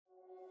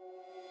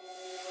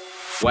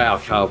Wow,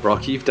 Carl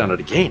Brock, you've done it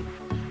again.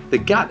 The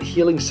Gut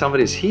Healing Summit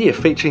is here,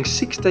 featuring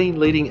 16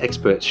 leading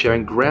experts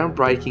sharing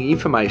groundbreaking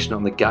information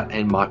on the gut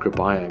and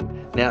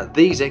microbiome. Now,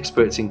 these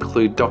experts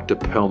include Dr.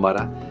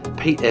 Perlmutter,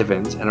 Pete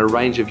Evans, and a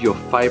range of your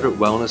favourite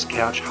Wellness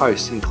Couch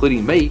hosts,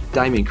 including me,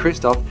 Damien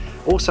Christoph,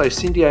 also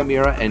Cindy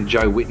O'Meara and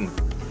Joe Witten.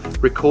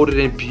 Recorded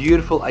in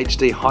beautiful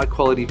HD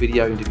high-quality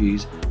video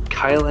interviews,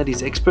 Cale and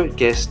his expert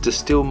guests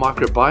distill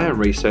microbiome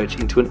research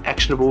into an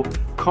actionable,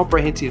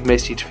 comprehensive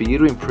message for you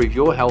to improve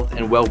your health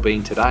and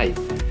well-being today.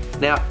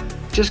 Now,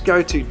 just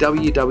go to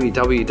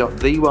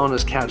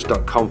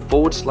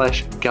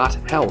www.thewellnesscouch.com/gut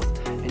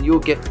health and you'll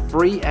get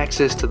free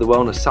access to the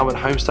Wellness Summit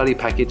Home Study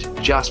Package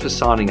just for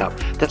signing up.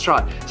 That's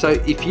right. So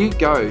if you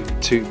go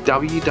to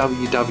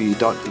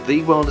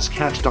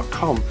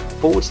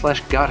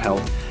www.thewellnesscouch.com/gut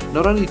health,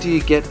 not only do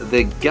you get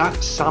the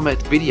Gut Summit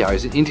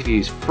videos and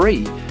interviews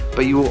free,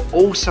 but you will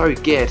also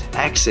get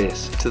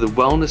access to the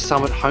Wellness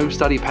Summit Home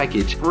Study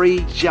Package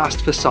free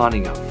just for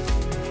signing up.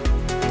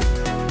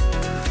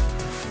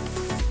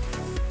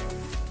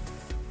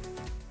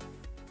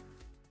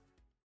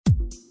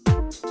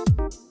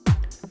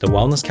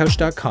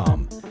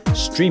 TheWellnessCouch.com,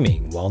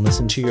 streaming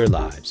wellness into your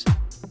lives.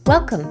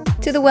 Welcome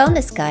to the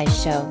Wellness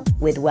Guys Show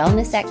with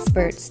wellness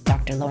experts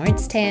Dr.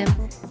 Lawrence Tam,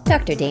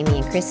 Dr.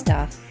 Damien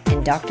Christoph,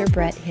 and Dr.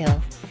 Brett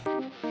Hill.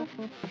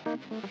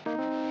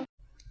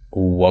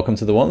 Welcome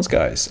to the Wellness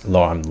Guys.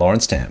 I'm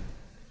Lawrence Tam.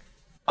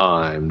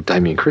 I'm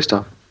Damien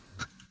Christoph.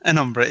 And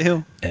I'm Brett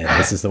Hill. And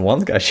this is the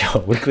Wellness Guys Show,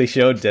 a weekly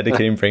show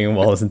dedicating bringing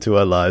wellness into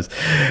our lives.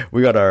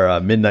 We got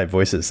our midnight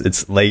voices.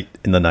 It's late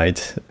in the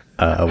night.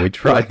 We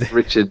tried. Like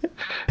Richard,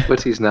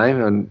 what's his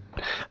name on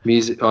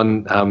music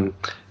on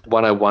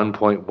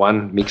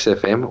 101.1 Mix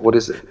FM? What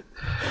is it?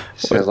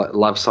 Sounds like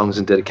love songs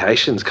and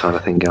dedications kind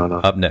of thing going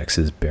on. Up next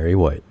is Barry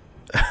White.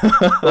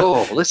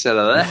 Oh, listen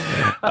to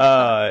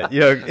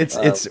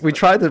that. We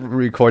tried to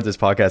record this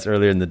podcast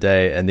earlier in the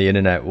day and the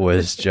internet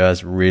was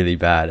just really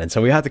bad. And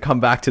so we had to come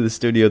back to the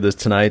studio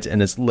tonight,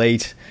 and it's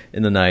late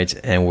in the night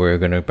and we're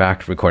going to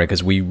back recording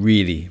because we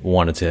really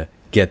wanted to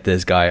get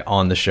this guy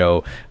on the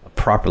show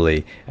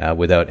properly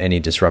without any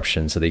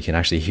disruption so they can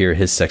actually hear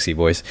his sexy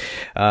voice.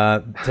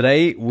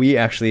 Today we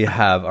actually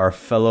have our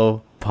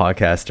fellow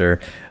podcaster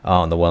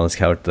on the Wellness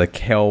Couch, the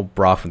Cale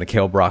Brock from the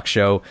Cale Brock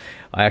Show.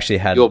 I actually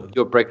had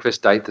your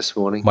breakfast date this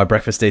morning. My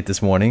breakfast date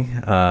this morning,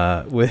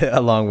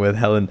 along with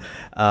Helen.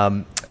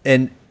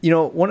 And you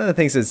know, one of the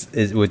things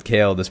is with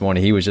Cale this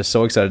morning, he was just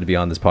so excited to be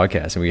on this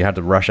podcast, and we had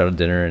to rush out of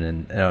dinner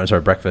and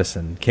breakfast,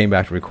 and came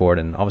back to record,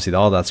 and obviously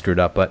all that screwed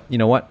up. But you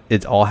know what?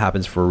 It all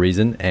happens for a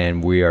reason,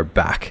 and we are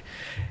back.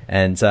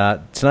 And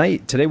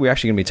today we're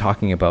actually going to be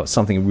talking about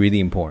something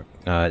really important.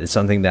 It's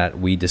something that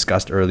we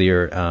discussed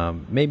earlier,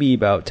 maybe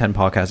about 10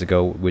 podcasts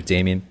ago with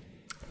Damien.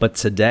 But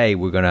today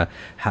we're going to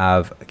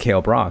have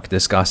Cale Brock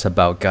discuss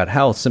about gut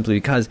health, simply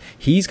because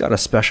he's got a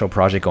special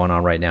project going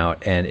on right now,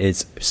 and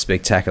it's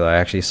spectacular. I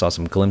actually saw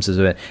some glimpses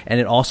of it, and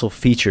it also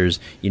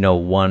features,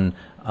 one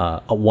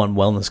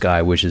wellness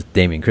guy, which is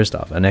Damien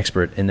Christoph, an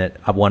expert in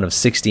that, one of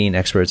 16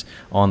 experts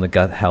on the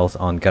Gut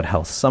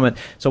Health Summit.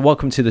 So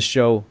welcome to the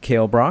show,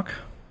 Cale Brock.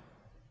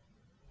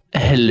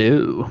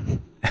 Hello.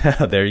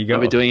 There you go.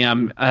 We're doing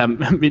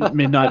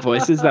midnight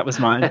voices. That was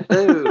mine.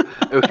 Hello.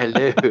 Oh,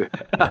 hello.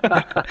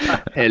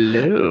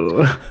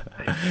 Hello.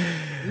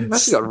 You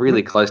must have got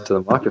really close to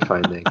the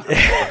microphone then.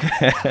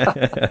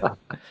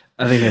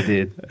 I think I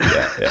did.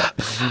 Yeah.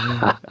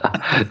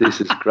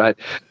 This is great.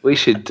 We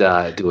should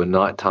do a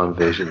nighttime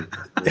version.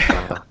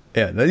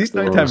 Yeah, these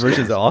nighttime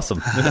versions are awesome.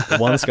 The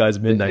Wellness Guys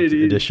Midnight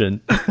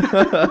Edition.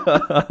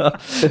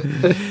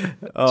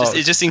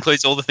 It just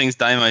includes all the things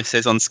Damo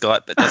says on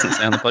Skype but doesn't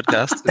say on the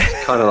podcast.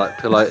 It's kind of like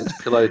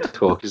pillow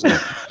talk, isn't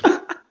it?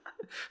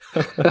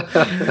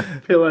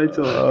 Pillow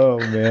talk. Oh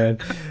man!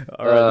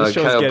 All right, this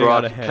show's getting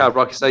out of hand. Cale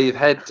Brock. So you've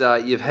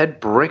had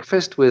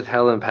breakfast with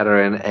Helen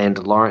Patteran and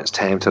Lawrence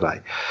Tam today.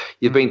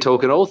 You've been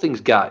talking all things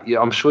gut.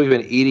 I'm sure you've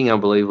been eating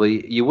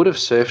unbelievably. You would have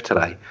surfed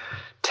today.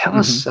 Tell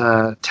us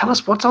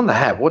what's on the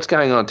hat. What's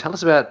going on? Tell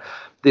us about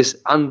this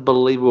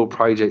unbelievable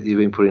project you've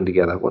been putting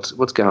together. What's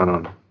going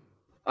on?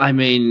 I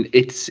mean,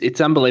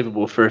 it's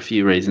unbelievable for a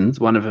few reasons.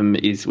 One of them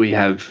is we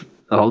have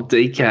old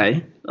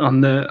DK on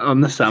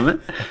the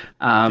summit.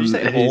 Did you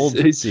say old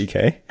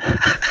DK?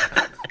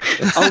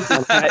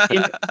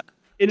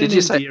 Did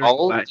you say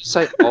old? Did you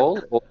say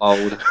old or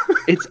old?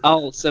 It's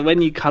old. So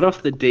when you cut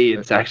off the D,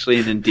 it's actually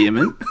an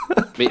endearment.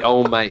 Me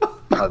old mate,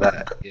 like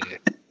that. Yeah.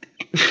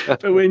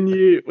 But when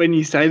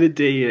you say the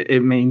D,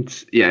 it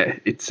means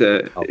it's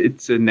a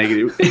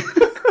negative.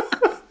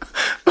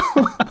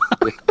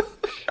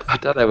 I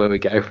don't know where we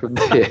go from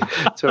there.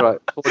 It's all right.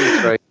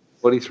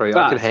 43.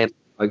 I can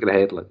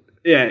handle it.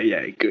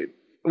 Yeah, good.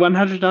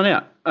 100 on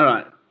out. All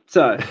right.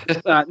 So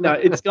no,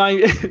 it's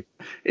going.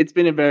 It's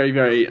been a very,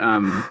 very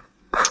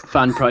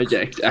fun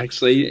project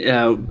actually.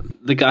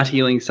 The Gut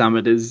Healing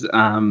Summit has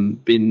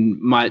been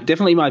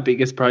definitely my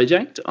biggest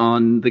project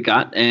on the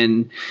gut,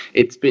 and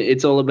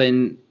it's all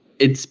been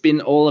it's been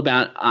all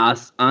about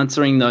us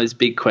answering those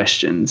big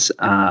questions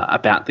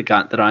about the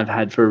gut that I've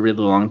had for a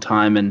really long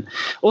time, and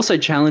also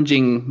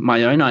challenging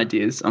my own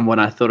ideas on what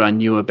I thought I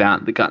knew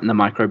about the gut and the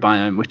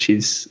microbiome, which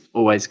is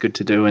always good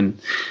to do, and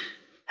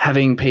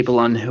having people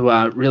on who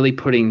are really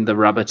putting the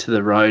rubber to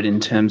the road in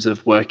terms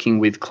of working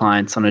with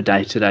clients on a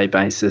day-to-day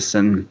basis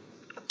and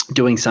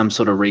doing some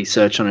sort of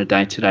research on a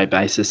day-to-day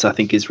basis, I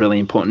think is really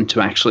important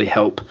to actually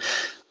help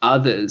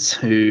others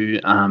who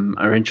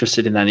are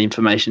interested in that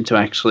information to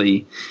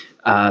actually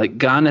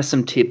garner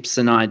some tips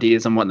and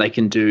ideas on what they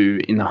can do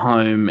in the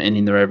home and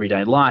in their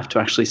everyday life to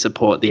actually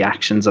support the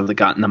actions of the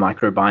gut and the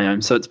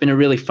microbiome. So it's been a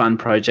really fun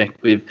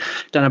project. We've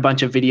done a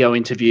bunch of video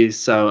interviews,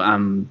 so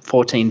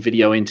 14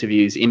 video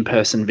interviews,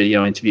 in-person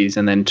video interviews,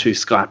 and then 2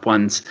 Skype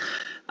ones.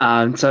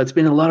 So it's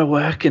been a lot of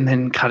work, and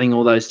then cutting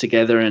all those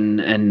together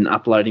and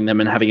uploading them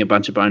and having a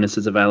bunch of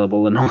bonuses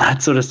available and all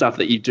that sort of stuff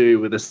that you do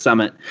with a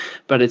summit.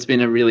 But it's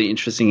been a really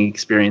interesting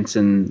experience,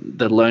 and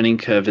the learning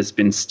curve has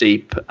been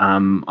steep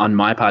on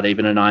my part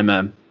even, and I'm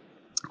a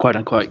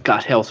quote-unquote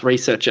gut health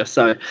researcher.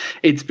 So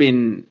it's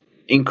been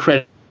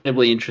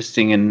incredibly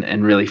interesting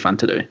and really fun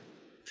to do.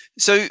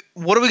 So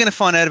what are we going to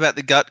find out about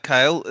the gut,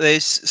 Cale?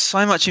 There's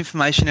so much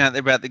information out there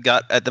about the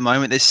gut at the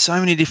moment. There's so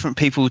many different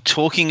people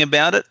talking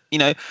about it. You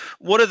know,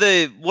 what are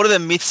the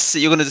myths that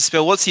you're going to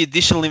dispel? What's the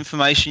additional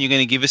information you're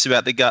going to give us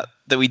about the gut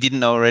that we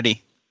didn't know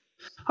already?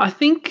 I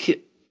think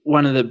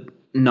one of the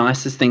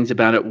nicest things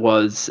about it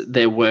was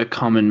there were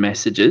common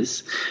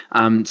messages.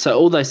 So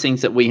all those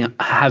things that we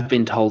have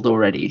been told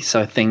already.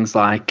 So things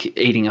like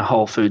eating a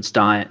whole foods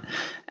diet,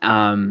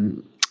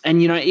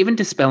 and, you know, even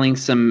dispelling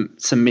some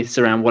myths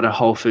around what a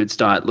whole foods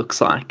diet looks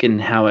like and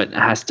how it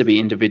has to be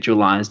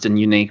individualized and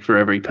unique for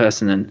every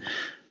person and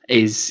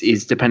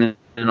is dependent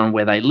on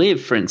where they live,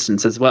 for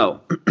instance, as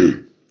well.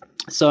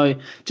 So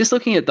just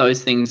looking at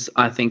those things,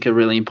 I think, are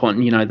really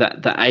important. You know,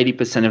 that the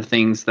 80% of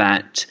things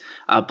that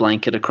are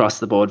blanket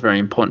across the board, very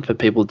important for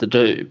people to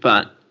do.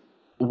 But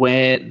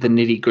where the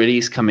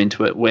nitty-gritties come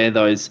into it, where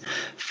those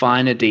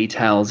finer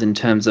details in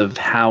terms of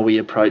how we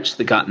approach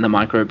the gut and the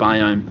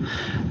microbiome,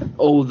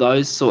 all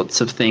those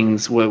sorts of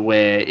things were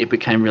where it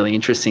became really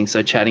interesting.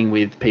 So chatting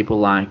with people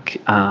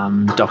like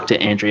Dr.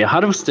 Andrea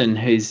Huddleston,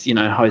 who's, you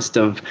know, host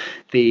of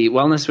the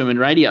Wellness Women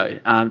Radio,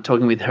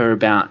 talking with her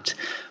about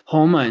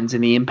hormones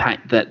and the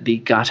impact that the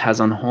gut has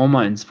on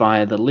hormones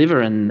via the liver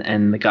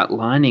and the gut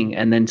lining,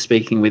 and then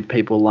speaking with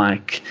people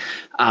like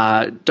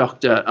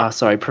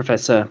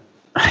Professor,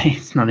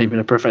 he's not even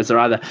a professor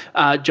either,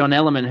 John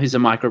Ellerman, who's a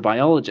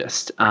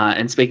microbiologist,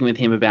 and speaking with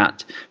him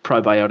about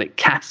probiotic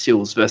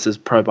capsules versus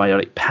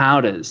probiotic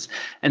powders,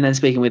 and then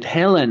speaking with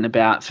Helen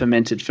about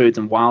fermented foods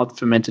and wild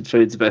fermented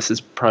foods versus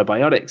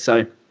probiotics.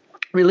 So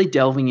really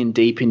delving in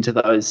deep into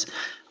those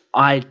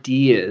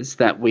ideas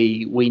that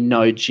we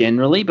know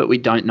generally but we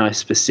don't know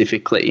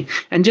specifically,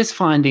 and just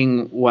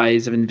finding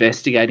ways of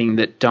investigating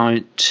that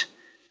don't,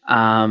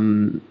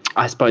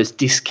 I suppose,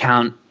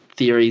 discount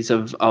theories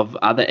of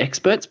other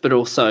experts, but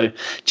also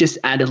just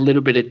add a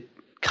little bit of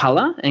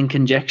colour and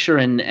conjecture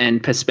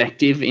and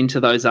perspective into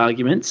those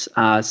arguments,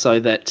 so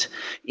that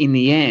in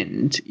the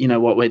end, you know,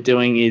 what we're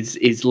doing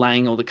is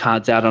laying all the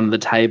cards out on the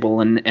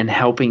table and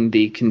helping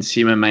the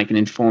consumer make an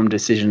informed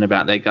decision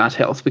about their gut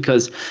health,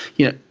 because,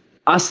 you know,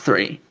 us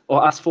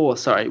four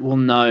will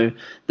know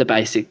the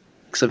basics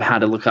of how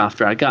to look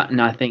after our gut, and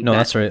I think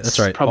that's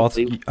right.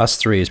 Probably, us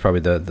three is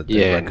probably the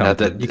yeah. No,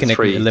 you can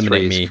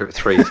eliminate me.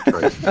 Three.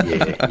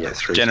 Yeah,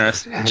 three.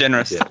 Generous.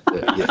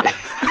 Yeah.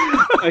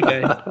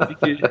 Okay.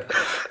 Thank you.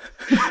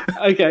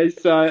 Okay,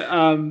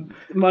 so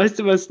most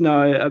of us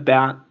know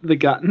about the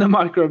gut and the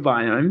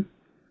microbiome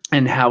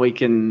and how we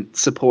can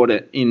support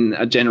it in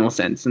a general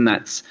sense, and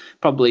that's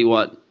probably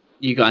what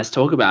you guys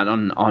talk about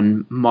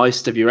on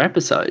most of your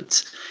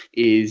episodes,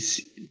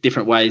 is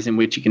different ways in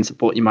which you can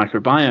support your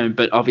microbiome.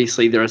 But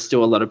obviously there are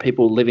still a lot of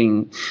people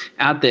living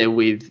out there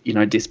with, you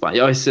know,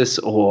 dysbiosis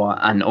or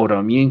an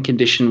autoimmune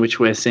condition, which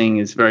we're seeing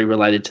is very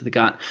related to the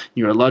gut,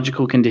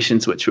 neurological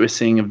conditions, which we're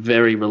seeing are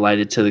very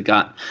related to the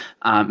gut,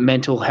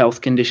 mental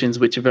health conditions,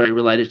 which are very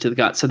related to the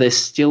gut. So there's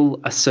still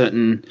a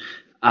certain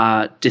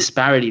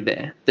disparity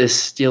there. There's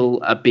still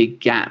a big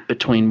gap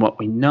between what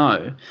we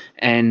know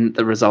and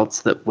the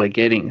results that we're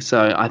getting.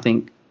 So I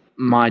think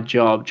my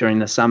job during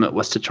the summit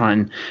was to try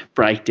and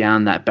break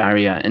down that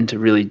barrier and to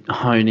really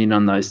hone in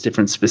on those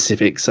different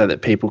specifics so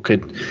that people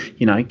could,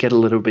 you know, get a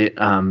little bit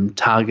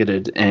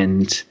targeted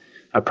and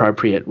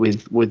appropriate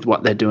with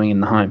what they're doing in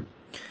the home.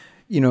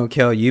 You know,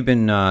 Cale, you've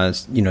been,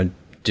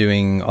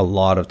 doing a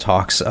lot of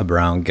talks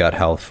around gut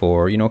health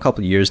for, a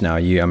couple of years now.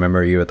 I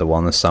remember you at the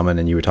Wellness Summit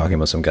and you were talking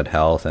about some gut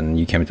health, and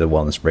you came to the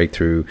Wellness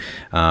Breakthrough,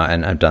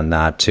 and I've done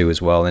that too as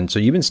well. And so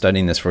you've been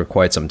studying this for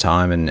quite some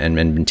time and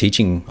been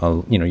teaching,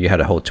 you had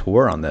a whole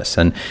tour on this.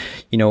 And,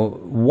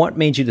 what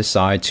made you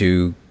decide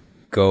to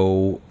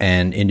go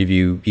and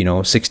interview,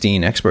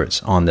 16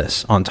 experts on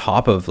this on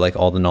top of like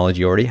all the knowledge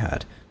you already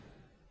had?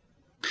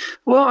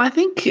 Well, I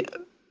think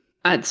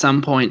at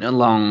some point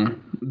along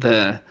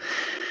the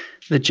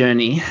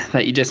journey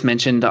that you just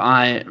mentioned,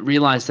 I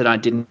realized that I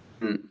didn't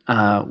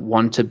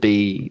want to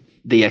be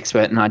the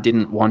expert, and I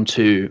didn't want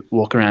to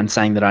walk around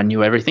saying that I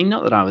knew everything.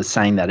 Not that I was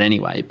saying that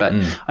anyway, but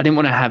I didn't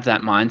want to have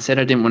that mindset.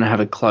 I didn't want to have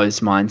a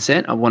closed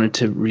mindset. I wanted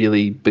to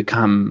really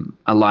become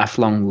a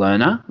lifelong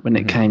learner when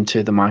it came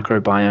to the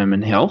microbiome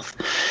and health.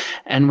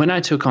 And when I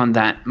took on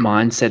that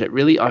mindset, it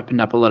really opened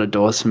up a lot of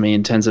doors for me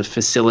in terms of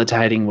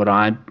facilitating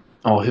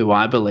who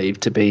I believe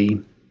to be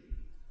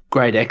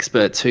great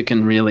experts who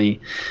can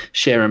really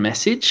share a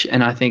message.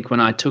 And I think when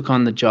I took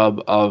on the job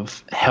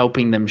of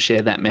helping them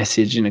share that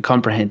message in a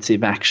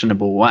comprehensive,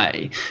 actionable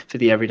way for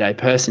the everyday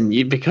person,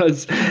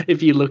 because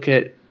if you look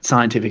at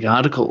scientific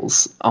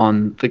articles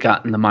on the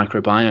gut and the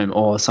microbiome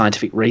or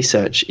scientific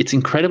research, it's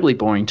incredibly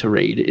boring to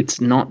read. It's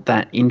not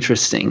that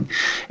interesting.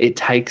 It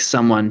takes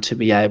someone to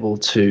be able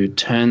to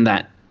turn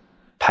that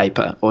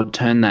paper or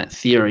turn that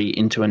theory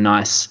into a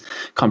nice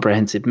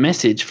comprehensive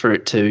message for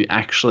it to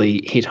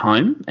actually hit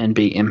home and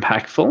be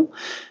impactful.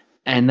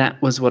 And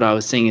that was what I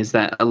was seeing, is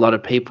that a lot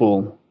of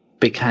people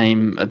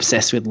became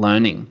obsessed with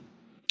learning.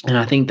 And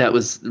I think that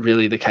was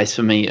really the case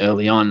for me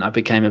early on. I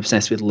became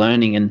obsessed with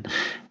learning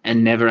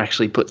and never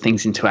actually put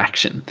things into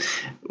action.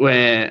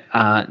 Where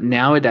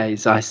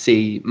nowadays I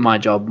see my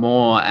job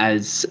more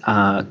as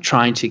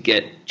trying to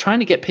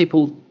get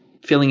people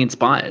feeling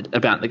inspired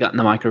about the gut and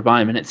the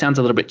microbiome. And it sounds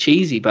a little bit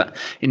cheesy, but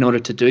in order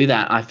to do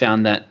that, I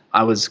found that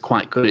I was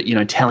quite good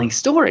at, telling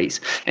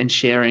stories and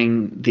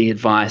sharing the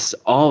advice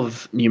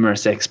of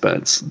numerous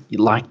experts,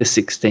 like the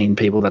 16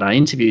 people that I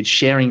interviewed,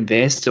 sharing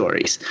their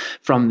stories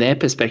from their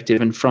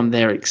perspective and from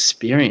their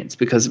experience,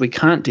 because we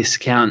can't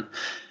discount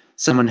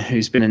someone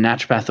who's been a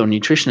naturopath or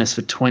nutritionist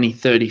for 20,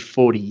 30,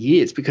 40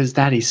 years, because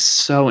that is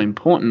so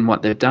important,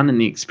 what they've done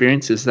and the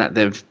experiences that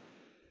they've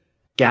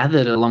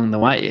gathered along the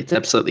way. It's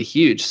absolutely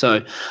huge.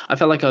 So I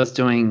felt like I was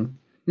doing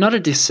not a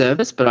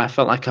disservice, but I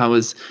felt like I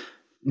was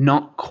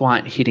not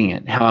quite hitting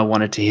it how I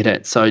wanted to hit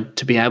it. So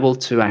to be able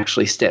to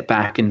actually step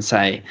back and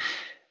say,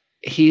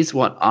 here's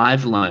what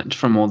I've learned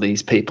from all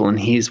these people and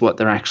here's what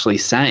they're actually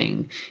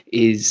saying,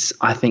 is,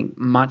 I think,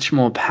 much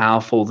more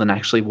powerful than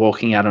actually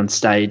walking out on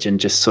stage and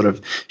just sort of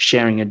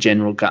sharing a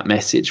general gut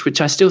message, which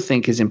I still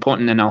think is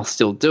important and I'll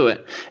still do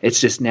it.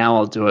 It's just now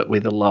I'll do it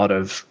with a lot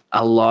of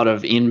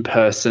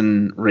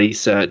in-person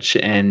research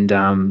and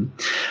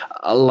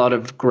a lot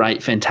of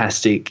great,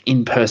 fantastic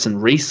in-person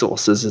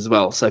resources as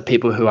well. So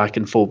people who I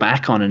can fall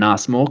back on and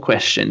ask more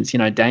questions.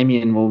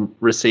 Damien will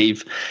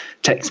receive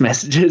text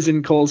messages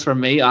and calls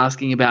from me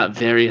asking about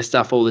various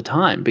stuff all the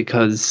time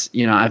because,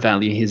 I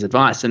value his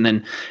advice. And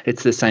then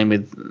it's the same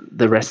with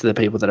the rest of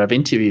the people that I've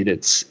interviewed.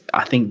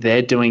 I think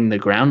they're doing the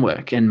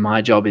groundwork, and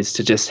my job is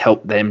to just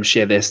help them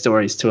share their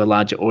stories to a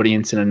larger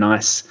audience in a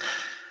nice,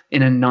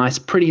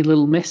 pretty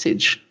little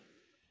message.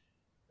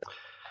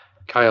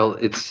 Cale,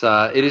 it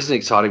is an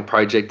exciting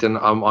project, and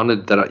I'm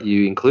honoured that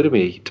you included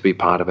me to be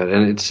part of it.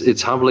 And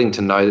it's humbling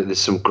to know that there's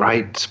some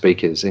great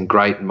speakers and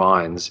great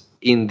minds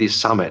in this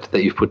summit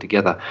that you've put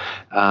together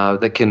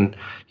that can,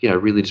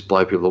 really just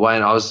blow people away.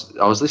 And I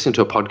was listening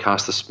to a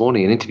podcast this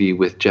morning, an interview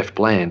with Jeff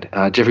Bland.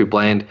 Jeffrey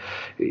Bland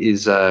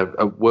is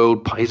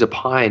he's a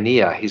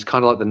pioneer. He's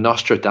kind of like the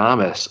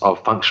Nostradamus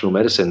of functional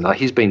medicine. Like,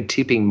 he's been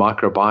tipping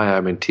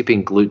microbiome and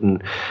tipping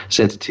gluten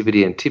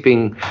sensitivity and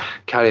tipping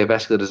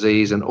cardiovascular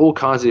disease and all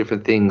kinds of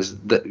different things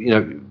that,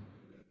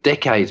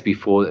 decades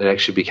before it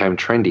actually became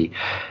trendy.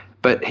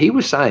 But he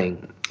was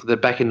saying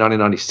that back in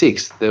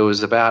 1996, there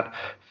was about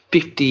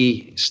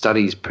 50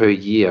 studies per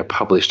year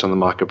published on the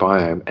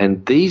microbiome.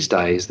 And these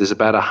days, there's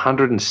about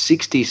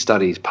 160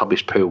 studies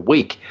published per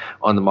week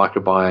on the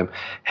microbiome.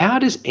 How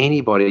does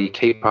anybody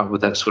keep up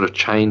with that sort of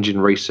change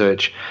in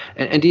research?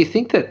 And do you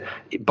think that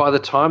by the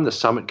time the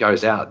summit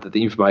goes out, that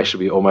the information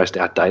will be almost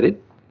outdated?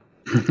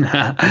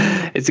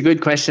 It's a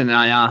good question. And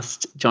I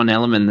asked John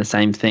Ellerman the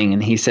same thing,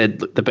 and he said,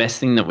 look, the best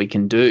thing that we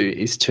can do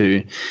is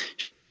to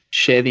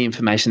share the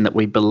information that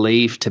we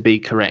believe to be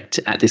correct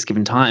at this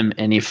given time.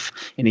 And if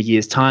in a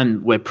year's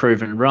time we're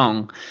proven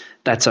wrong,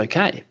 that's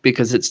okay,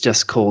 because it's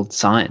just called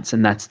science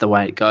and that's the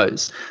way it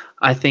goes.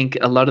 I think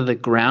a lot of the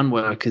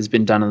groundwork has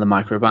been done on the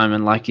microbiome.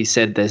 And like you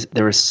said,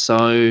 there are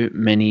so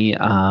many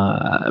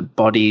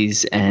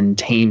bodies and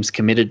teams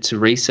committed to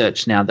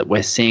research now that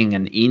we're seeing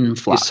an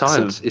influx.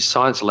 Is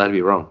science allowed to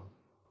be wrong?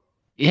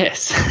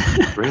 Yes.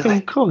 Really?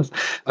 Of course.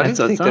 I didn't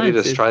think that in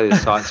Australia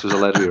science was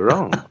allowed to be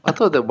wrong. I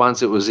thought that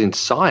once it was in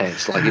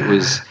science, like it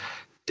was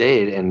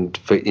dead and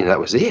that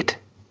was it.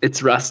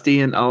 It's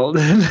rusty and old.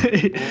 Wow.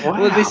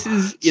 Well, this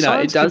is,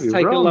 science, it does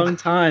take a long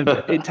time.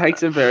 It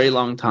takes a very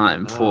long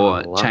time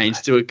for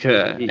change to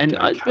occur.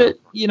 But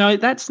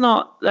that's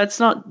not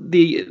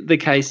the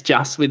case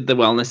just with the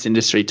wellness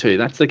industry too.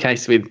 That's the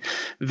case with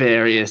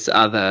various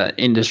other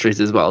industries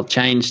as well.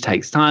 Change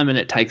takes time, and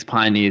it takes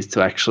pioneers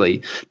to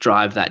actually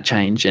drive that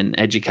change and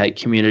educate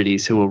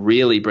communities who will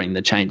really bring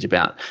the change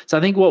about. So I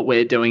think what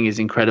we're doing is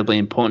incredibly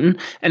important.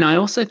 And I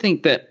also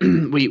think that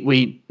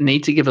we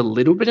need to give a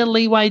little bit of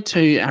leeway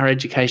to our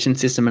education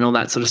system and all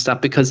that sort of stuff,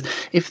 because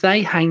if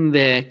they hang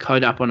their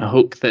code up on a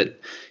hook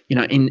that,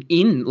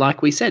 in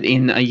like we said,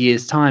 in a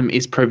year's time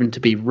is proven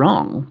to be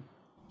wrong,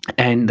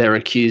 and they're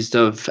accused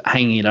of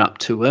hanging it up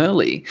too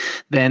early,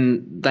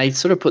 then they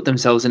sort of put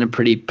themselves in a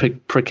pretty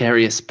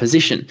precarious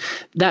position.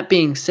 That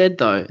being said,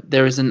 though,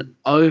 there is an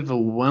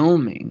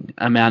overwhelming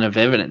amount of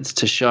evidence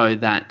to show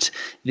that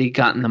the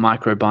gut and the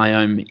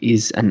microbiome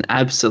is an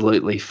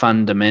absolutely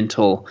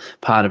fundamental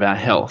part of our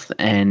health,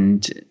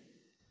 and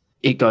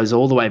it goes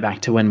all the way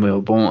back to when we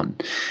were born.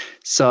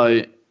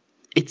 So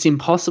it's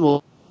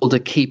impossible to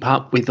keep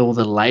up with all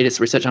the latest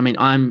research. I mean,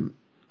 I'm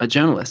a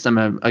journalist, I'm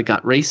a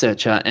gut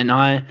researcher, and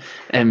I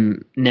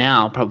am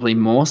now probably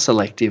more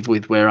selective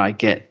with where I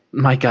get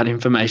my gut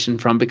information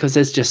from, because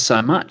there's just so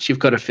much. You've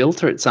got to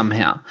filter it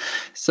somehow.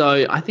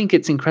 So I think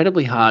it's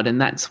incredibly hard, and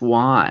that's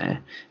why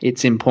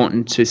it's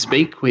important to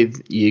speak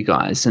with you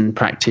guys and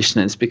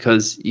practitioners,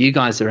 because you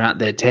guys are out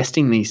there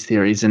testing these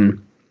theories,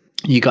 and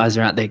you guys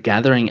are out there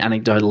gathering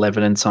anecdotal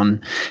evidence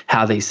on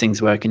how these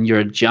things work, and you're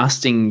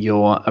adjusting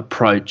your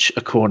approach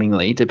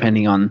accordingly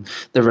depending on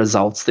the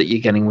results that you're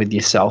getting with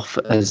yourself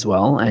as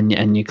well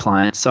and your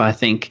clients. So I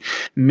think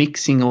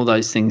mixing all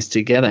those things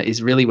together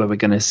is really where we're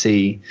going to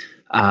see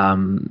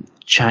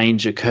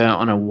change occur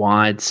on a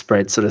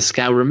widespread sort of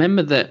scale.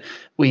 Remember that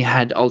we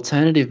had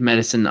alternative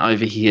medicine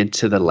over here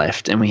to the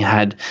left, and we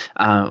had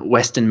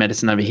Western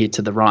medicine over here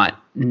to the right.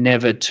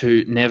 Never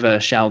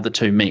shall the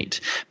two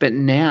meet. But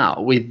now,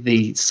 with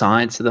the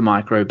science of the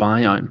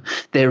microbiome,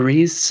 there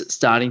is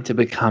starting to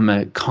become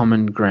a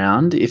common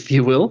ground, if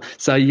you will.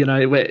 So,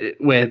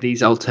 where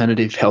these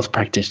alternative health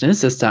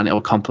practitioners are starting,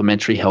 or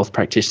complementary health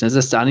practitioners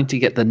are starting to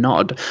get the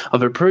nod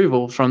of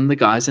approval from the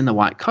guys in the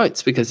white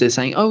coats, because they're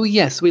saying, oh,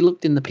 yes, we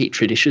looked in the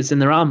petri dishes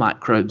and there are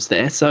microbes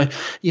there. So,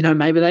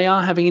 maybe they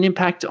are having an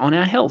impact on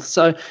our health.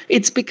 So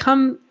it's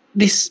become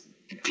this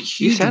huge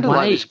You sounded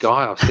like this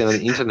guy I've seen on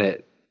the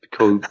internet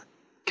called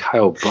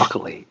Kale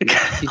Broccoli.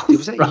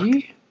 Was that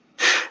you?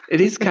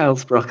 It is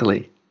Kale's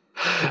broccoli.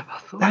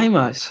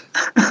 Damo.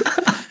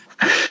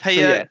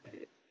 Hey,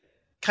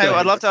 Kale,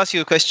 I'd love to ask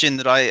you a question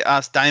that I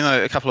asked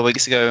Damo a couple of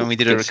weeks ago when we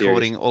did a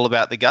recording all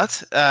about the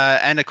gut,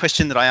 and a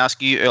question that I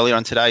asked you earlier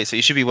on today, so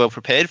you should be well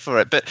prepared for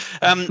it. But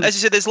as you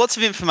said, there's lots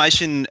of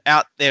information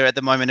out there at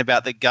the moment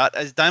about the gut.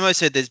 As Damo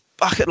said, there's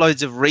bucket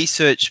loads of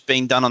research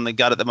being done on the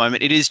gut at the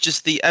moment. It is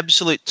just the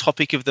absolute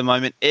topic of the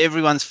moment.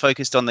 Everyone's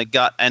focused on the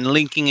gut and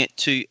linking it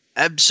to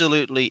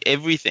absolutely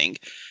everything.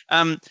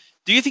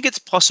 Do you think it's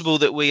possible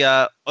that we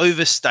are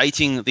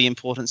overstating the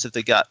importance of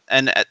the gut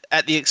and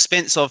at the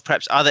expense of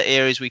perhaps other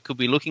areas we could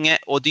be looking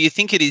at, or do you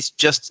think it is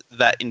just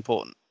that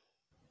important?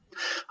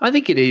 I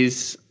think it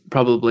is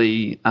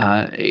probably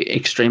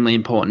extremely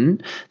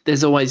important.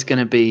 There's always going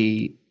to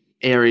be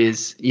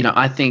areas,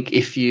 I think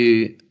if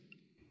you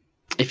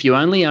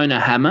only own a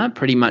hammer,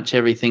 pretty much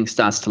everything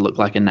starts to look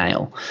like a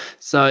nail.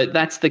 So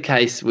that's the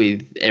case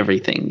with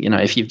everything.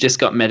 If you've just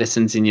got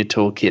medicines in your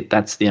toolkit,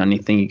 that's the only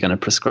thing you're going to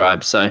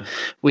prescribe. So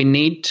we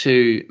need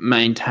to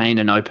maintain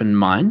an open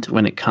mind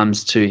when it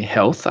comes to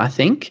health, I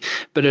think.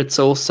 But it's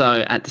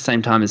also, at the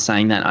same time as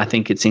saying that, I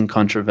think it's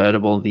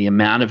incontrovertible the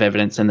amount of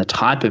evidence and the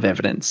type of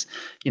evidence.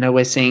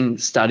 We're seeing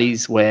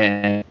studies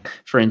where,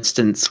 for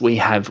instance, we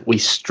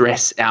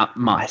stress out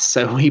mice.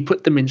 So we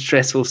put them in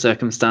stressful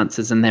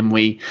circumstances, and then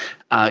we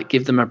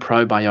give them a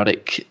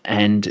probiotic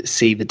and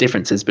see the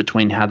differences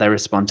between how they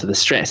respond to the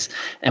stress.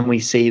 And we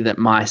see that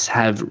mice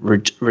have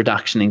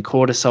reduction in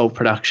cortisol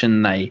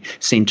production. They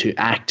seem to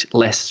act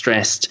less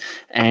stressed.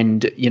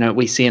 And,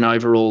 we see an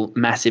overall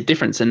massive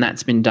difference. And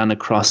that's been done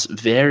across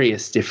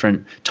various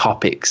different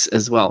topics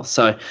as well.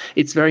 So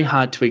it's very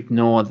hard to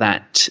ignore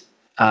that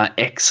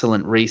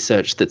excellent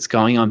research that's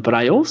going on. But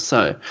I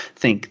also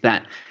think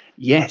that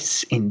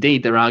yes,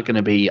 indeed, there are going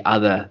to be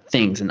other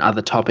things and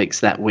other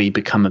topics that we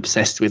become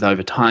obsessed with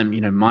over time.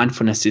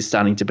 Mindfulness is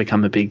starting to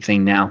become a big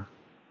thing now,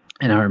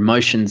 and our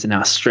emotions and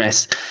our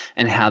stress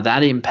and how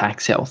that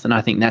impacts health. And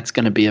I think that's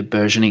going to be a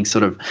burgeoning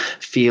sort of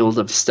field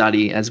of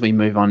study as we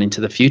move on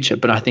into the future.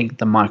 But I think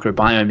the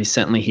microbiome is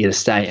certainly here to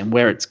stay. And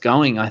where it's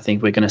going, I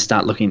think we're going to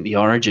start looking at the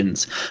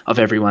origins of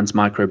everyone's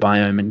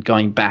microbiome and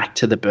going back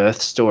to the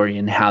birth story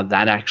and how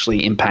that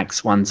actually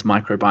impacts one's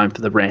microbiome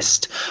for the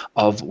rest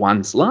of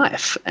one's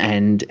life,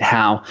 and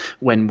how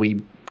when we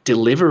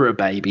deliver a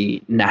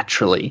baby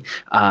naturally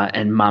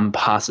and mum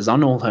passes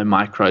on all her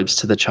microbes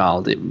to the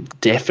child, it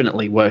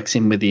definitely works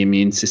in with the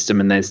immune system,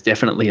 and there's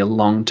definitely a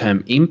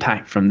long-term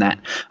impact from that.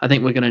 I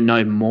think we're going to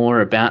know more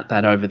about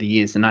that over the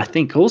years, and I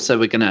think also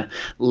we're going to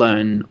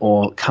learn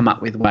or come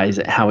up with ways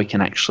at how we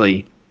can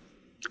actually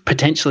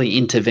potentially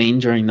intervene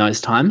during those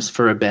times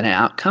for a better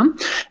outcome,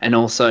 and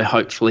also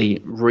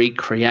hopefully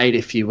recreate,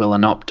 if you will,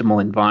 an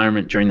optimal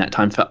environment during that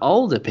time for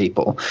older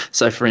people.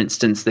 So for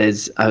instance,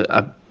 there's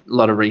a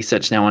lot of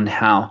research now on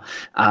how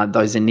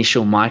those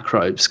initial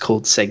microbes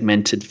called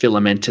segmented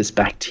filamentous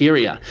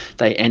bacteria,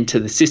 they enter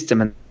the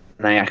system and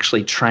they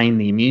actually train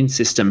the immune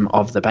system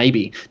of the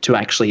baby to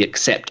actually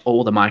accept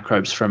all the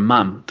microbes from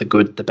mum, the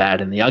good, the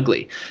bad, and the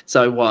ugly.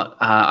 So what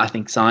I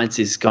think science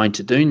is going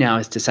to do now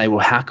is to say, well,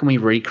 how can we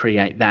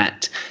recreate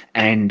that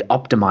and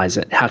optimize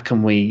it? How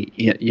can we,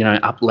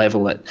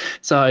 up-level it?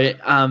 So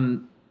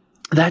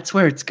that's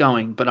where it's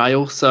going. But I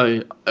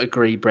also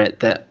agree, Brett,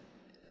 that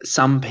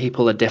some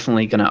people are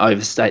definitely going to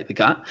overstate the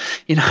gut.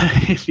 You know,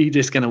 if you're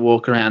just going to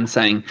walk around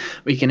saying,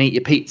 well, you can eat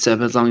your pizza,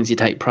 but as long as you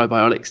take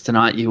probiotics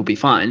tonight, you'll be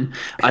fine.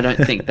 I don't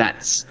think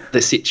that's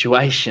the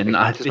situation.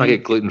 I just make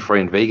it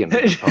gluten-free and vegan.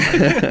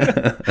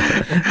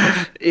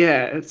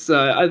 Yeah,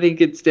 so I think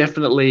it's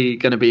definitely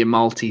going to be a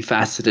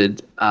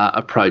multifaceted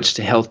approach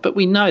to health, but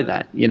we know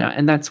that, you know,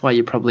 and that's why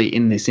you're probably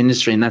in this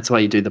industry, and that's why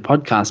you do the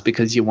podcast,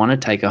 because you want to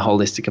take a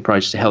holistic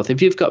approach to health.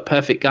 If you've got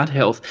perfect gut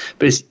health,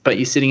 but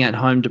you're sitting at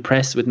home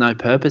depressed with no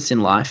purpose in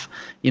life,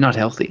 you're not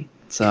healthy.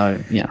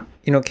 So, yeah.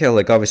 You know, Cale,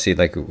 like obviously,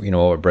 like, you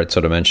know, what Brett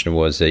sort of mentioned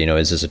was, you know,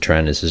 is this a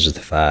trend? Is this just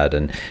a fad?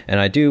 And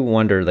I do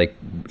wonder, like,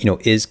 you know,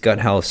 is gut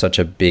health such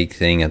a big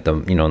thing at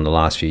the, you know, in the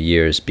last few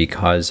years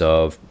because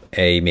of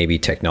maybe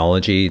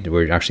technology?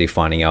 We're actually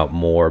finding out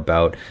more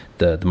about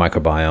the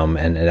microbiome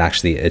and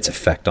its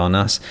effect on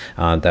us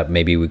that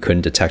maybe we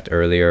couldn't detect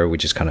earlier. We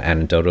just kind of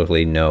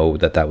anecdotally know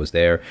that was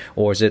there.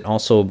 Or is it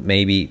also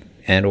maybe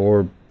and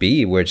or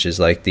B, which is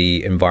like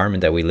the environment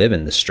that we live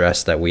in, the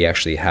stress that we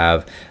actually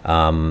have,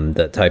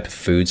 the type of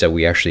foods that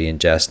we actually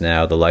ingest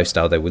now, the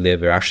lifestyle that we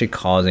live, are actually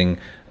causing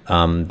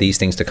these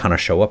things to kind of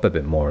show up a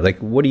bit more. Like,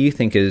 what do you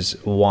think is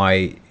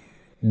why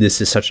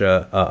this is such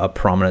a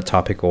prominent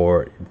topic,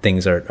 or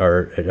things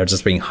are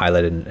just being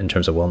highlighted in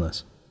terms of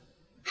wellness?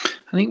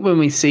 I think when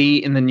we see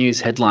in the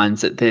news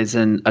headlines that there's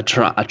a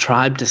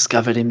tribe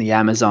discovered in the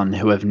Amazon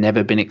who have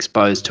never been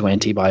exposed to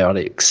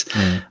antibiotics,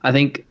 I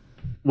think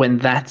when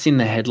that's in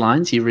the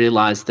headlines, you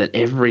realize that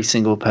every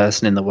single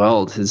person in the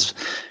world has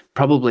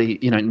probably,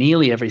 you know,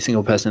 nearly every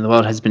single person in the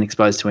world has been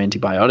exposed to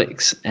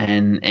antibiotics.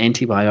 And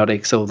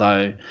antibiotics,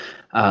 although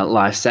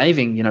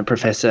life-saving, you know,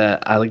 Professor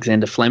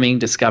Alexander Fleming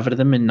discovered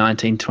them in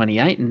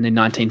 1928, and in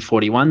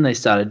 1941 they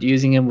started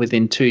using them.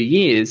 Within 2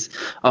 years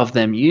of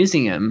them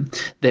using them,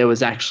 there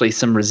was actually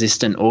some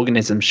resistant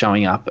organisms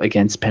showing up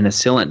against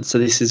penicillin. So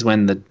this is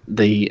when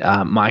the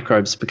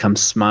microbes become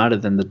smarter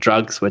than the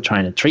drugs we're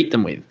trying to treat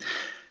them with.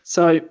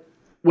 So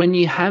when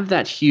you have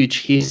that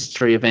huge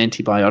history of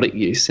antibiotic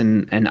use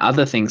and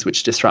other things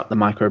which disrupt the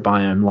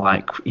microbiome,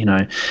 like, you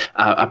know,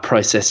 a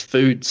processed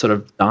food sort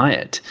of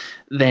diet,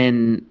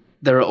 then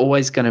there's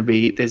always going to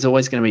be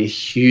a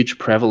huge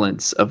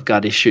prevalence of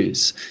gut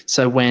issues.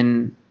 So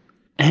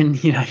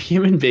you know,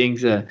 human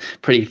beings are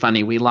pretty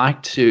funny. We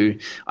like to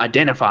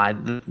identify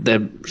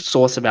the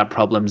source of our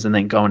problems and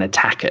then go and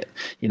attack it.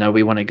 You know,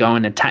 we want to go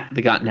and attack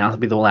the gut now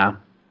with all our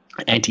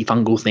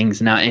antifungal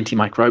things and our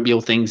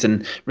antimicrobial things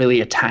and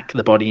really attack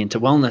the body into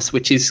wellness,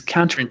 which is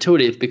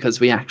counterintuitive because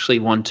we actually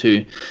want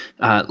to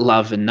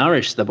love and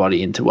nourish the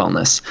body into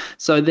wellness.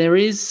 So there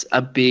is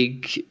a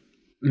big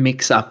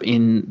mix up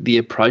in the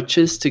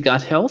approaches to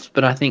gut health,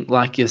 but I think,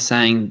 like you're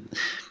saying,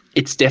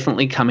 it's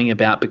definitely coming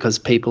about because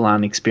people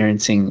aren't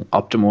experiencing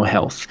optimal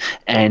health.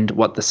 And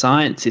what the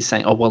science is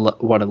saying,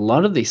 what a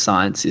lot of the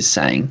science is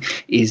saying,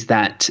 is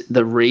that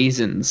the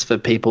reasons for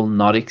people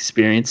not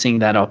experiencing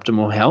that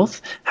optimal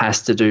health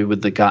has to do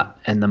with the gut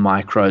and the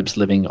microbes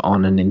living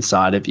on and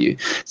inside of you.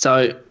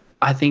 So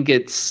I think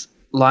it's,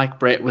 like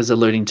Brett was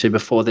alluding to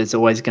before, there's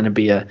always going to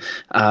be a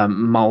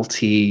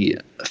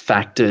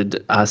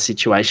multi-factored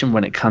situation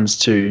when it comes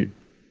to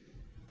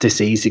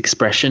disease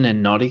expression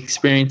and not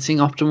experiencing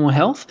optimal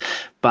health.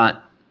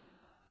 But,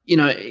 you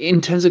know,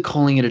 in terms of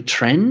calling it a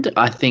trend,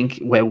 I think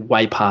we're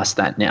way past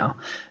that now.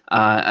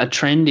 A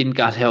trend in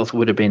gut health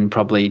would have been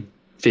probably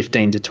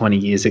 15 to 20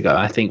 years ago.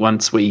 I think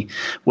once we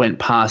went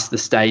past the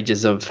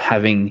stages of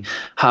having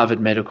Harvard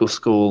Medical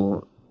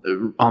School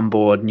on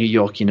board, New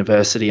York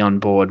University on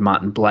board,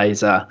 Martin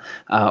Blaser,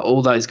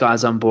 all those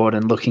guys on board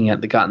and looking at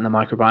the gut and the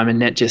microbiome. And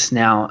not just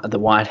now, the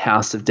White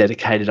House have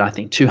dedicated, I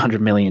think, $200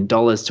 million to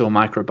a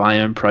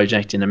microbiome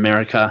project in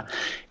America.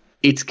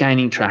 It's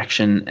gaining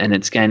traction, and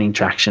it's gaining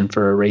traction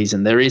for a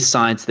reason. There is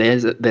science there.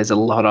 There's a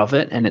lot of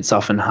it, and it's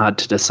often hard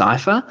to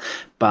decipher.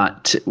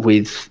 But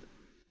with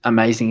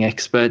amazing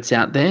experts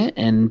out there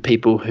and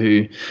people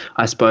who,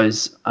 I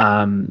suppose,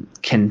 can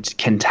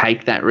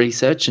take that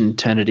research and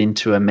turn it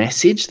into a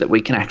message that we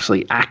can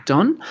actually act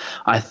on,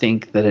 I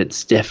think that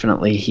it's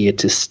definitely here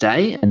to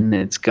stay, and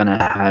it's going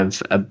to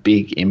have a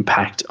big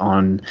impact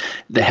on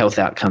the health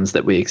outcomes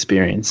that we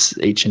experience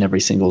each and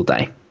every single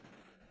day.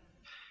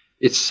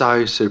 It's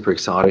so super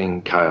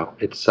exciting, Cale.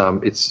 It's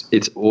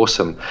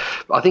awesome.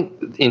 I think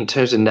in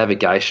terms of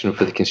navigation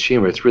for the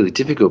consumer, it's really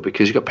difficult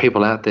because you've got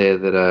people out there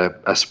that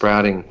are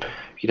sprouting,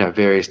 you know,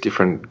 various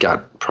different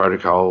gut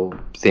protocol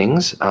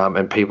things,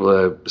 and people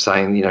are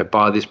saying, you know,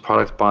 buy this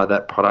product, buy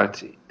that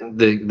product.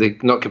 They're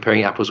not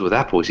comparing apples with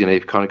apples. You know,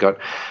 you've kind of got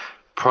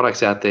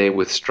products out there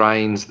with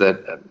strains that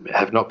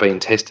have not been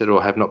tested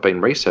or have not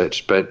been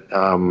researched, but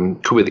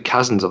could be the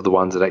cousins of the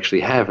ones that actually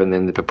have, and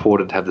then they're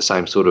purported to have the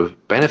same sort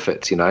of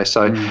benefits, you know.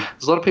 So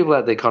there's a lot of people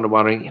out there kind of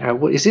wondering, you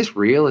know, is this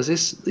real? Is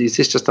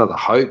this just another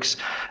hoax?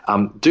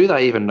 Do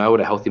they even know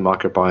what a healthy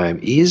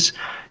microbiome is?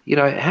 You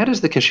know, how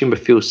does the consumer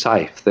feel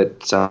safe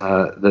that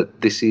that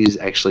this is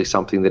actually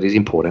something that is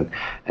important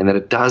and that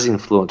it does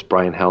influence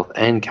brain health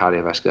and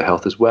cardiovascular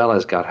health as well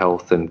as gut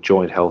health and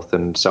joint health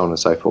and so on and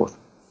so forth?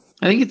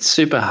 I think it's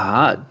super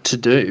hard to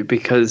do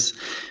because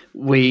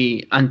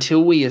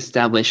until we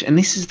establish, and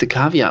this is the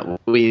caveat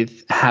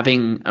with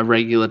having a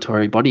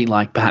regulatory body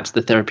like perhaps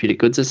the Therapeutic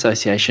Goods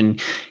Association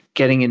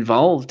getting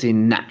involved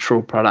in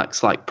natural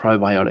products like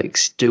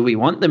probiotics. Do we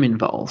want them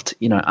involved?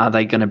 Are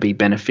they going to be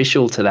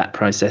beneficial to that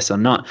process or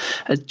not?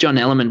 As John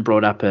Ellerman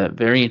brought up a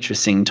very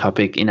interesting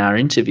topic in our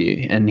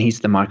interview, and he's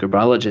the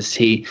microbiologist.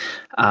 He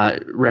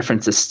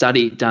referenced a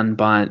study done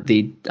by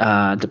the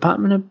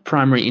Department of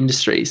Primary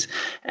Industries,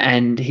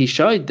 and he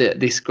showed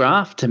this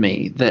graph to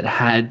me that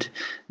had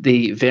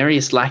the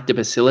various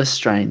lactobacillus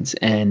strains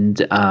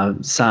and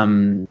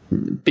some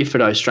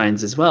bifido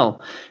strains as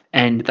well.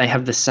 And they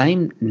have the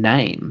same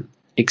name,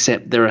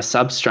 except there are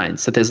substrains.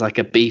 So there's like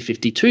a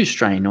B52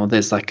 strain, or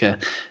there's like a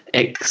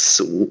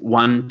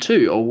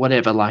X12 or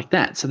whatever like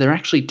that. So they're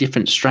actually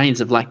different strains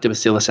of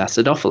Lactobacillus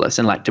acidophilus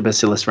and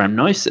Lactobacillus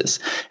rhamnosus.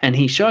 And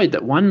he showed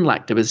that one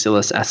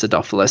Lactobacillus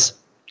acidophilus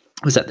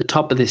was at the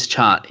top of this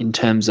chart in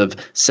terms of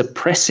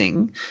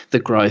suppressing the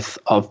growth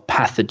of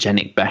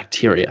pathogenic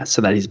bacteria,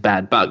 so that is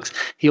bad bugs.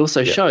 He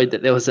also showed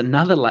that there was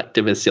another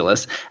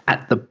Lactobacillus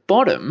at the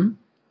bottom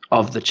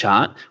of the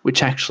chart,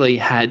 which actually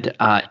had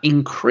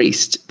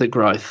increased the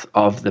growth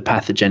of the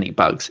pathogenic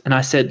bugs. And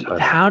I said,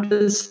 how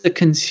does the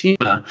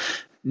consumer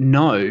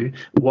know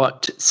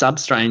what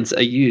substrains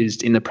are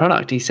used in the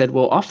product? He said,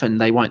 well, often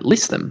they won't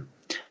list them.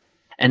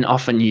 And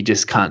often you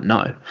just can't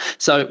know.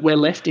 So we're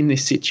left in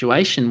this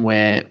situation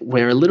where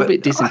we're a little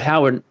bit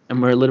disempowered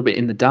and we're a little bit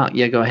in the dark.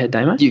 Yeah, go ahead,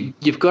 Damo.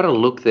 You've got to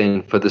look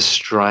then for the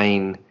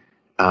strain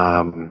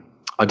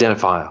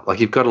identifier.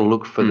 Like, you've got to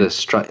look for the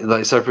strain.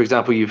 Like, so, for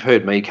example, you've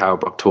heard me, Carl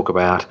Brock, talk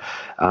about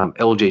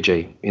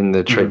LGG in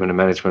the treatment and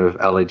management of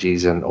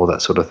allergies and all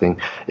that sort of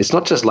thing. It's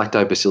not just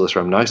Lactobacillus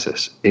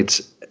rhamnosus.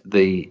 It's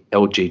the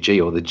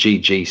LGG or the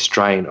GG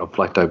strain of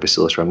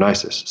Lactobacillus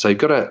rhamnosus. So you've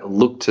got to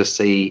look to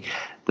see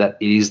that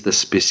it is the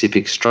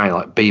specific strain,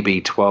 like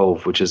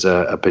BB12, which is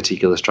a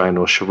particular strain,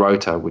 or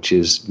Shirota, which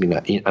is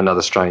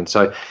another strain.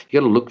 So you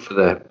got to look for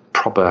the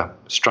proper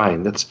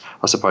strain. That's,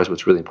 I suppose,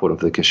 what's really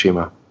important for the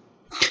consumer.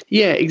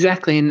 Yeah,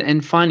 exactly.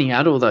 And finding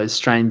out all those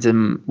strains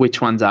and which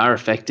ones are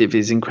effective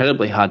is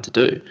incredibly hard to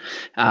do,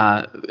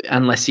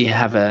 unless you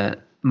have a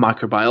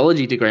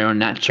microbiology degree or a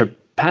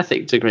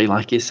naturopathic degree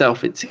like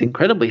yourself. It's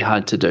incredibly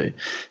hard to do.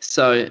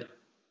 So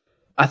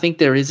I think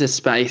there is a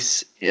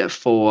space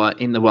for,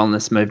 in the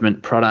wellness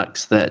movement,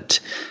 products that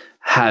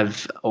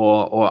have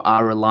or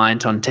are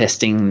reliant on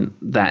testing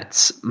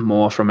that's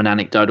more from an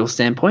anecdotal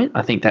standpoint.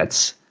 I think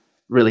that's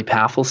really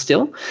powerful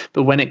still.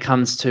 But when it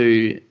comes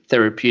to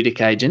therapeutic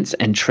agents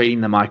and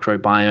treating the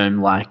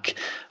microbiome like,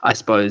 I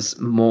suppose,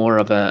 more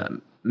of a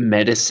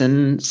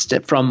medicine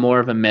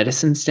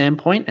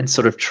standpoint and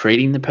sort of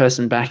treating the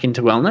person back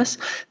into wellness,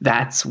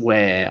 that's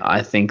where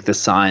I think the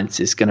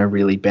science is going to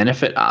really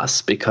benefit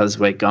us, because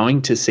we're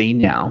going to see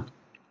now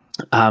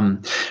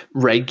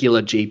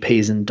regular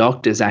GPs and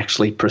doctors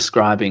actually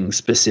prescribing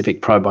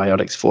specific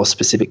probiotics for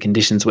specific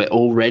conditions. We're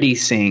already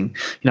seeing,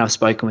 I've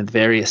spoken with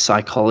various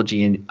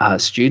psychology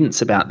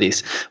students about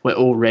this. We're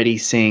already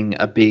seeing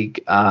a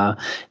big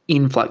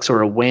influx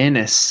or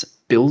awareness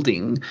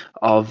building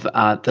of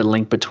the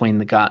link between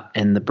the gut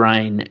and the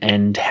brain,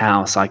 and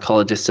how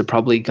psychologists are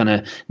probably going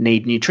to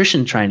need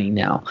nutrition training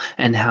now,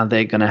 and how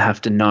they're going to have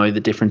to know the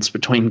difference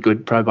between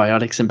good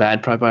probiotics and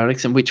bad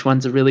probiotics and which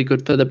ones are really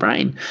good for the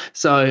brain.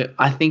 So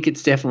I think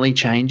it's definitely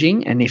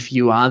changing. And if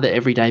you are the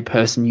everyday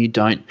person, you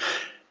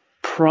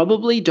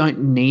probably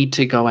don't need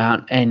to go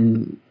out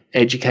and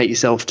educate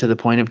yourself to the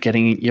point of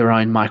getting your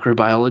own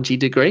microbiology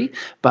degree,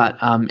 but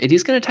it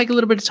is going to take a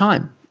little bit of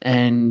time.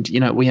 And,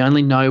 we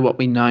only know what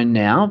we know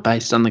now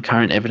based on the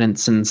current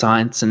evidence and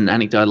science and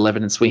anecdotal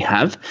evidence we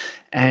have.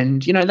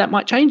 And, that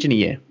might change in a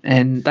year,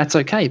 and that's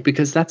okay,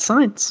 because that's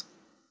science.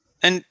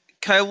 And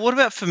Kale, what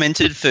about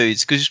fermented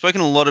foods? Because you've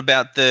spoken a lot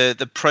about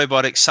the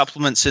probiotic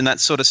supplements and that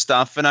sort of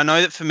stuff. And I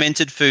know that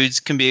fermented foods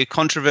can be a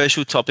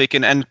controversial topic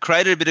and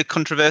created a bit of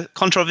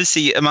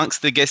controversy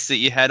amongst the guests that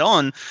you had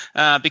on,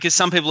 because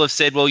some people have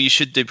said, well, you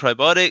should do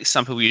probiotics.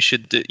 Some people you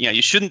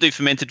shouldn't do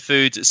fermented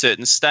foods at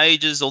certain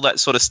stages, all that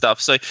sort of stuff.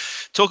 So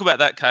talk about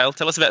that, Kale.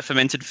 Tell us about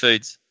fermented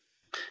foods.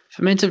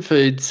 Fermented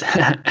foods,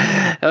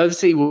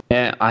 obviously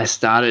where I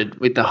started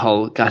with the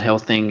whole gut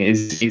health thing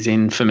is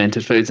in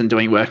fermented foods and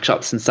doing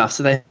workshops and stuff.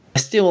 So they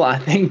still, I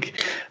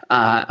think,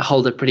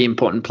 hold a pretty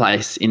important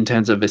place in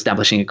terms of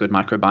establishing a good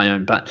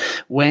microbiome. But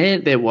where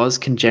there was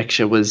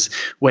conjecture was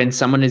when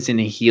someone is in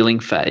a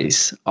healing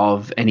phase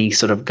of any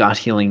sort of gut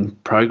healing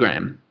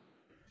program,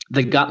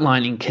 the gut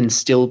lining can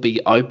still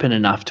be open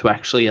enough to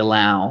actually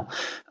allow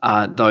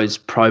those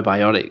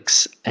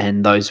probiotics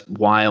and those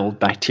wild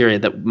bacteria,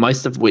 that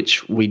most of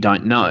which we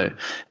don't know,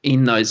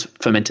 in those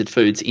fermented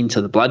foods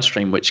into the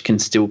bloodstream, which can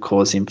still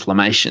cause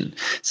inflammation.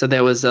 So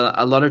there was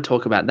a lot of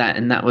talk about that,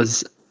 and that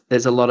was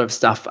there's a lot of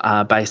stuff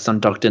based on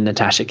Dr.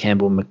 Natasha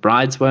Campbell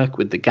McBride's work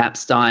with the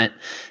GAPS diet,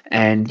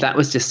 and that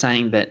was just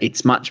saying that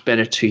it's much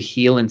better to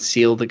heal and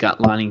seal the gut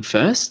lining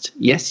first.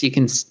 Yes, you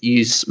can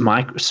use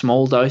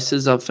small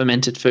doses of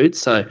fermented foods.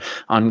 So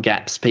on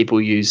GAPS, people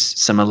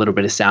use a little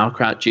bit of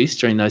sauerkraut juice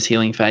during those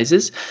healing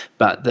phases,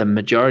 but the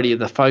majority of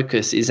the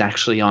focus is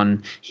actually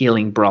on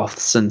healing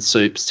broths and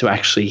soups to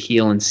actually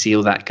heal and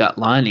seal that gut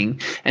lining.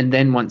 And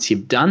then once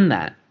you've done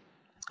that,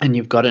 and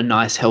you've got a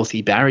nice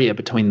healthy barrier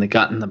between the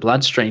gut and the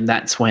bloodstream,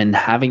 that's when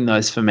having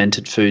those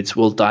fermented foods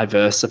will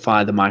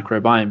diversify the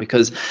microbiome,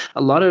 because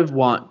a lot of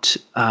what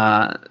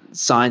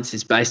science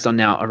is based on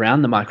now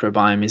around the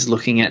microbiome is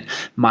looking at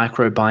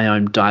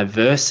microbiome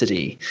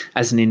diversity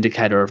as an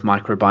indicator of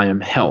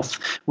microbiome health.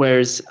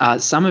 Whereas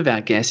some of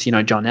our guests,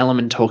 John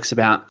Ellerman talks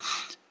about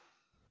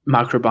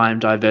microbiome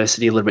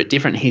diversity a little bit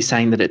different. He's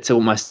saying that it's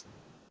almost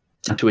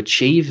to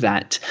achieve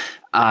that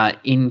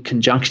in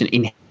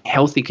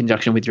healthy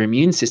conjunction with your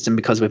immune system,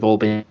 because we've all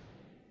been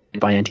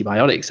by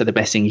antibiotics. So the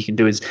best thing you can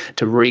do is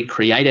to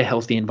recreate a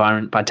healthy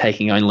environment by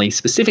taking only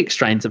specific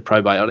strains of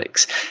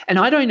probiotics. And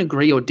I don't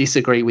agree or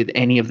disagree with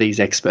any of these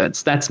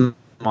experts. That's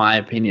my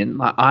opinion.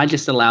 I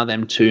just allow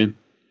them to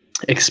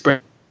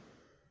express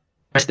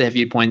their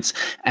viewpoints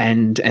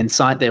and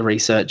cite their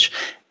research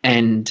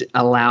and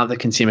allow the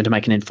consumer to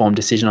make an informed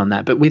decision on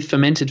that. But with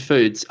fermented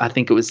foods, I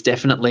think it was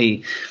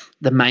definitely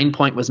the main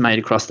point was made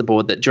across the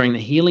board that during the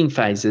healing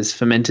phases,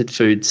 fermented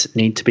foods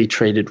need to be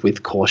treated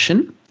with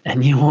caution,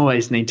 and you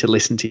always need to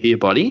listen to your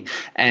body.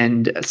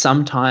 And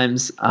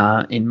sometimes,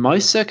 in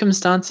most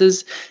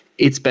circumstances,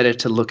 it's better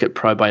to look at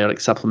probiotic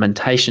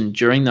supplementation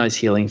during those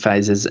healing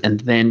phases and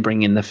then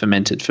bring in the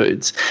fermented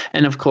foods.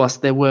 And of course,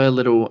 there are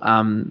little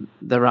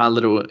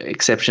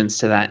exceptions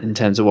to that in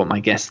terms of what my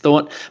guests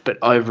thought, but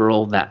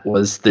overall, that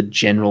was the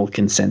general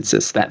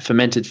consensus that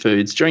fermented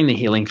foods during the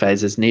healing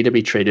phases need to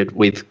be treated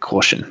with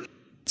caution.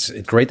 It's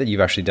great that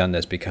you've actually done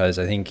this, because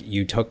I think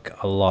you took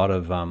a lot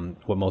of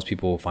what most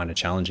people find it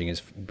challenging is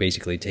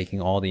basically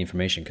taking all the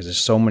information, because there's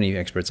so many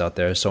experts out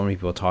there, so many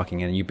people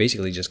talking, and you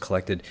basically just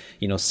collected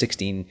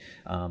 16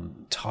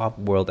 top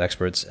world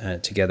experts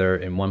together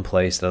in one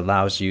place that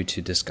allows you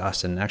to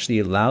discuss and actually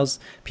allows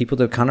people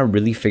to kind of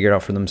really figure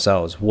out for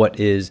themselves what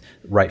is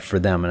right for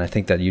them. And I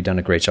think that you've done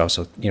a great job.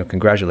 So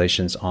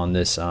congratulations on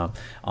this on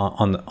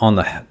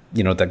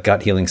the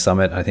Gut Healing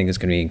Summit. I think it's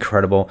going to be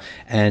incredible.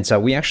 And so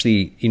we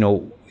actually,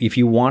 if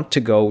you want to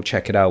go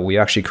check it out, we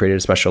actually created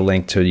a special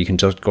link to, you can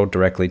just go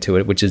directly to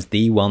it, which is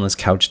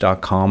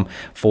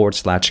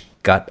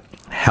thewellnesscouch.com/gut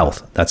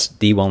health. That's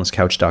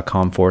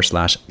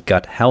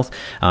thewellnesscouch.com/gut health.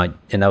 And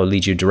that will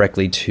lead you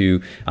directly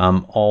to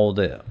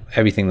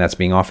everything that's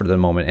being offered at the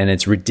moment. And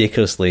it's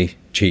ridiculously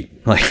cheap.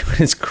 Like,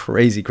 it's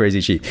crazy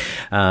cheap.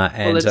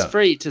 And it's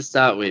free to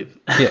start with.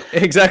 Yeah,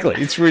 exactly.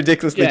 It's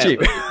ridiculously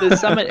cheap. The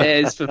summit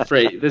airs for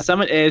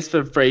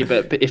free.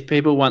 But if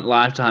people want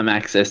lifetime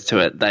access to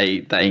it,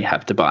 they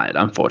have to buy it,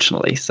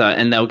 unfortunately. So,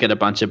 and they'll get a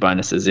bunch of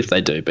bonuses if they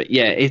do. But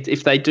yeah,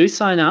 if they do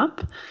sign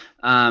up,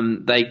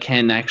 they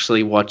can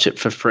actually watch it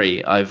for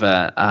free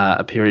over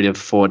a period of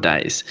 4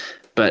 days.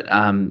 But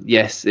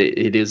yes,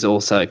 it is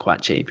also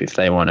quite cheap if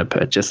they want to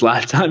purchase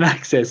lifetime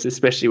access,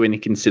 especially when you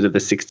consider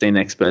the 16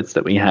 experts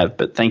that we have.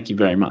 But thank you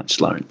very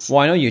much, Lawrence. Well,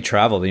 I know you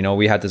traveled.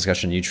 We had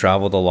discussion. You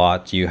traveled a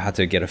lot. You had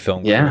to get a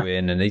film crew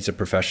in, and these are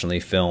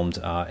professionally filmed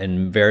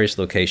in various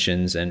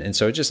locations, and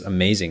so it's just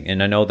amazing.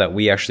 And I know that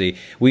we actually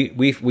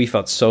we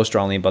felt so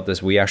strongly about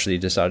this. We actually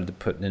decided to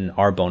put in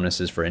our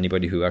bonuses for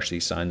anybody who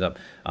actually signed up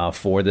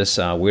for this.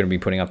 We're going to be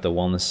putting up the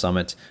Wellness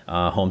Summit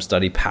Home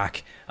Study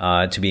Pack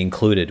to be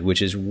included,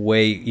 which is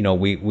way,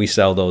 we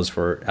sell those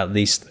for at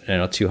least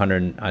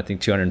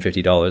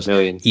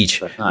 $250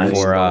 each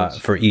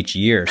for each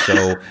year.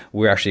 So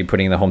we're actually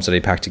putting the home study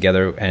pack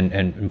together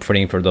and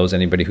putting for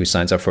anybody who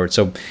signs up for it.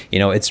 So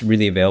it's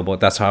really available.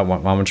 That's how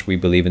much we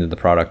believe in the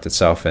product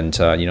itself. And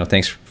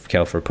thanks,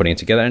 Kel, for putting it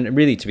together. And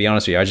really, to be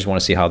honest with you, I just want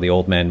to see how the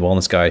old man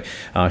wellness guy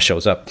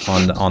shows up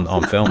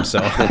on film. So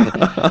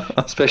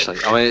especially,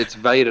 it's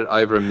valued at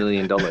over $1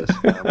 million.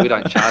 We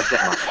don't charge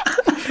that much.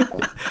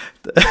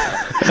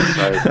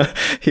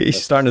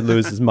 He's starting to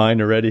lose his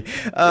mind already.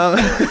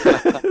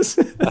 It's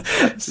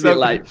a bit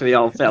late for the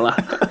old fella.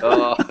 It's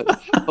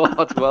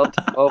well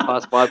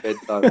past my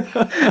bedtime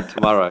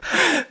tomorrow.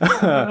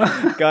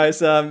 Guys,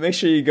 make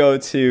sure you go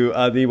to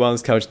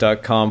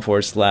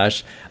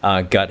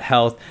thewellnesscouch.com/gut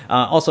health.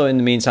 Also, in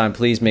the meantime,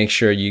 please make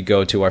sure you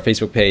go to our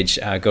Facebook page,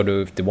 go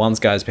to the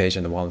Wellness Guys page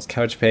and the Wellness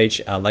Couch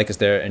page, like us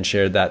there, and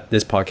share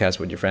this podcast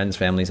with your friends,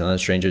 families, and other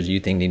strangers you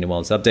think need a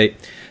wellness update.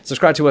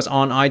 Subscribe to us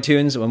on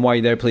iTunes, and while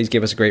you're there, please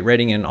give us a great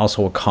rating and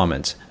also a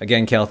comment.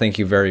 Again, Kel, thank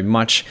you very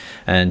much.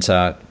 And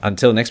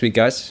until next week,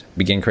 guys,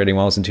 begin creating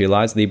wellness into your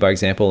lives. Lead by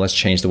example. Let's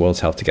change the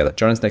world's health together.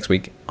 Join us next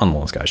week on the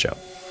Wellness Guys Show.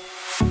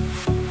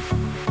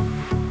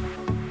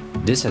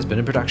 This has been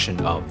a production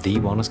of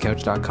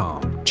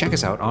TheWellnessCouch.com. Check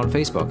us out on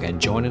Facebook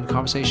and join in the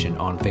conversation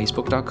on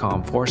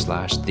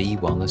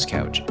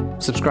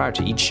Facebook.com/TheWellnessCouch. Subscribe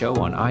to each show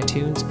on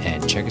iTunes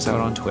and check us out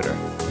on Twitter.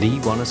 The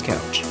Wellness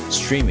Couch,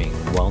 streaming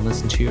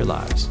wellness into your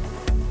lives.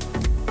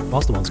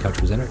 Whilst the Wellness Couch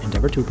presenter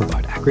endeavor to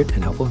provide accurate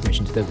and helpful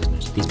information to their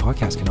listeners, these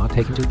podcasts cannot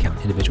take into account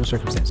individual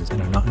circumstances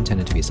and are not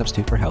intended to be a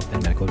substitute for health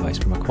and medical advice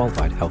from a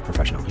qualified health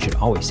professional. You should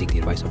always seek the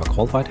advice of a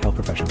qualified health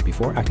professional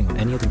before acting on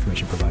any of the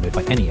information provided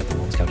by any of the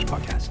Wellness Couch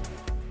podcasts.